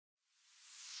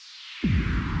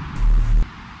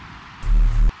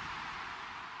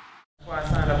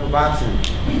boxing.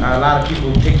 A lot of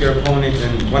people pick their opponents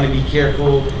and want to be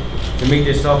careful to make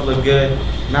themselves look good.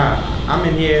 Nah, I'm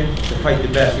in here to fight the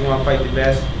best. You want to fight the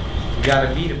best? You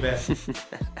gotta be the best.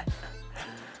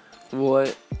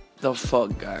 What the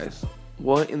fuck, guys?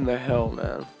 What in the hell,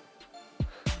 man?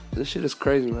 This shit is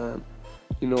crazy, man.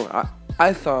 You know,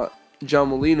 I thought John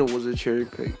Molina was a cherry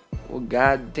pick. Well,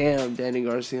 goddamn, Danny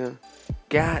Garcia.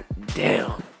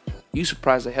 Goddamn. You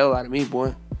surprised the hell out of me,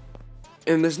 boy.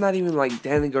 And it's not even like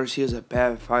Danny Garcia's a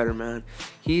bad fighter, man.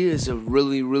 He is a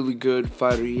really, really good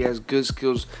fighter. He has good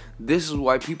skills. This is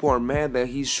why people are mad that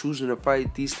he's choosing to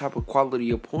fight these type of quality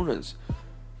opponents.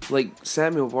 Like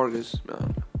Samuel Vargas,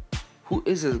 man. Who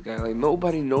is this guy? Like,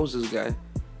 nobody knows this guy.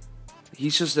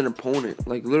 He's just an opponent.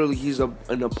 Like, literally, he's an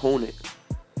opponent.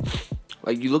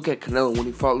 Like, you look at Canelo when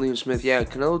he fought Liam Smith. Yeah,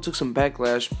 Canelo took some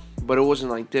backlash, but it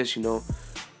wasn't like this, you know.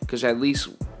 Because at least,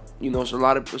 you know, a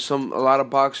lot of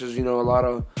boxers, you know,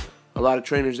 a lot of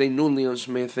trainers, they knew Liam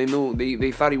Smith.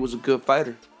 They thought he was a good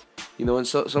fighter, you know. And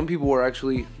so some people were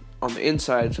actually on the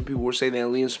inside. Some people were saying that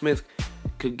Liam Smith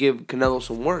could give Canelo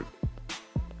some work.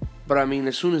 But I mean,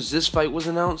 as soon as this fight was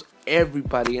announced,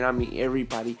 everybody, and I mean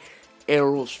everybody,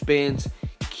 Errol Spence,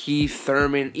 Keith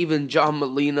Thurman, even John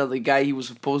Molina, the guy he was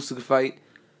supposed to fight,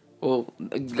 well,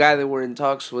 the guy that we're in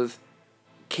talks with,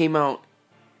 came out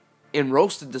and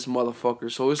roasted this motherfucker.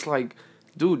 So it's like,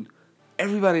 dude,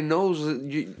 everybody knows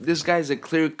this guy's a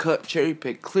clear-cut cherry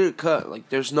pick. Clear-cut. Like,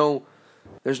 there's no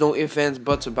ifs, ands,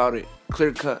 buts about it.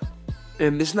 Clear-cut.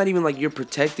 And it's not even like you're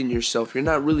protecting yourself. You're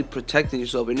not really protecting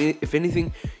yourself. And if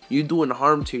anything, you're doing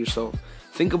harm to yourself.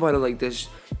 Think about it like this: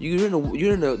 you're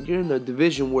in a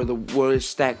division where it's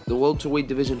stacked. The welterweight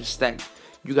division is stacked.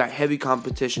 You got heavy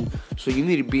competition, so you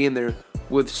need to be in there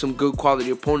with some good quality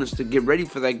opponents to get ready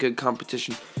for that good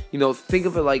competition. You know, think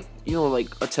of it like, you know, like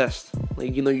a test.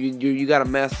 Like, you know, you got a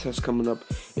math test coming up.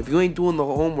 If you ain't doing the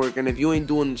homework and if you ain't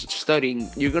doing studying,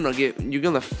 you're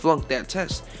gonna flunk that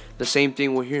test. The same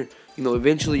thing we're here. You know,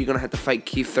 eventually you're gonna have to fight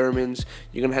Keith Thurmans.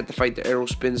 You're gonna have to fight the Errol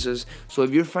Spences. So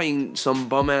if you're fighting some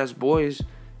bum ass boys,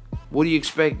 what do you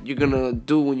expect you're gonna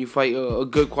do when you fight a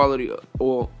good quality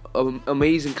or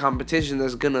amazing competition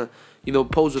that's gonna, you know,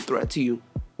 pose a threat to you?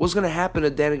 What's gonna happen to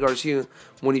Danny Garcia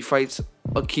when he fights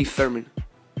a Keith Thurman,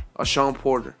 a Sean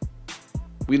Porter?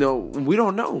 We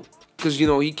don't know, because, you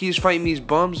know, he keeps fighting these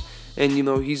bums, and, you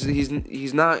know, he's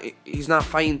not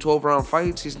fighting 12-round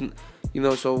fights. You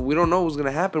know, so we don't know what's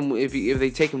gonna happen if they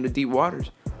take him to deep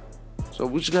waters. So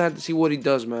we're just gonna have to see what he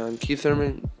does, man. Keith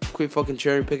Thurman, quit fucking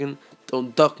cherry picking.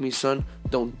 Don't duck me, son.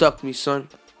 Don't duck me, son.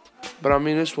 But I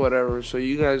mean, it's whatever. So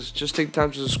you guys just take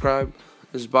time to subscribe.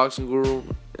 This is Boxing Guru,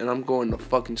 and I'm going to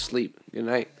fucking sleep. Good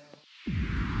night.